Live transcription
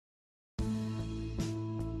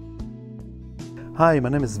Hi, my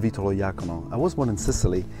name is Vito Lo Iacono. I was born in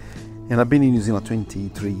Sicily and I've been in New Zealand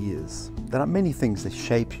 23 years. There are many things that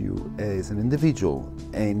shape you as an individual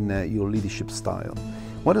and your leadership style.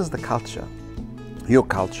 What is the culture, your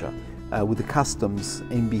culture, with the customs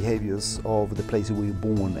and behaviors of the place where you're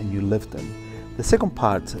born and you lived in? The second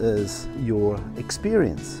part is your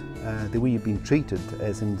experience, the way you've been treated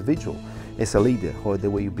as an individual, as a leader, or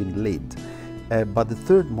the way you've been led. But the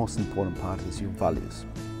third most important part is your values.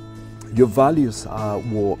 Your values are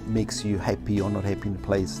what makes you happy or not happy in the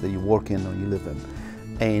place that you work in or you live in.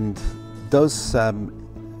 And those,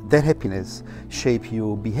 that happiness shape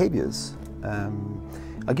your behaviors.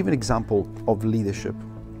 I'll give you an example of leadership.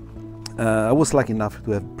 I was lucky enough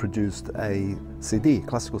to have produced a CD,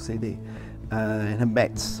 classical CD, and I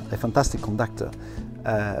met a fantastic conductor.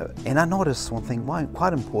 And I noticed one thing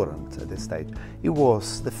quite important at this stage. It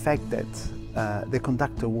was the fact that the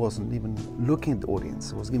conductor wasn't even looking at the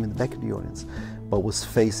audience, was giving the back of the audience, but was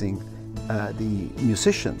facing the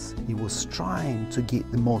musicians. He was trying to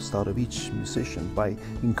get the most out of each musician by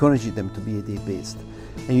encouraging them to be at their best.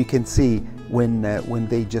 And you can see when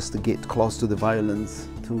they just get close to the violins,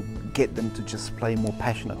 to get them to just play more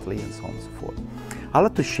passionately and so on and so forth. I'd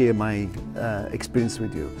like to share my experience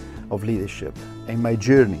with you of leadership and my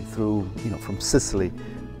journey through, from Sicily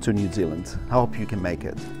to New Zealand. I hope you can make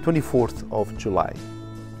it. 24th of July.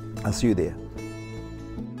 I'll see you there.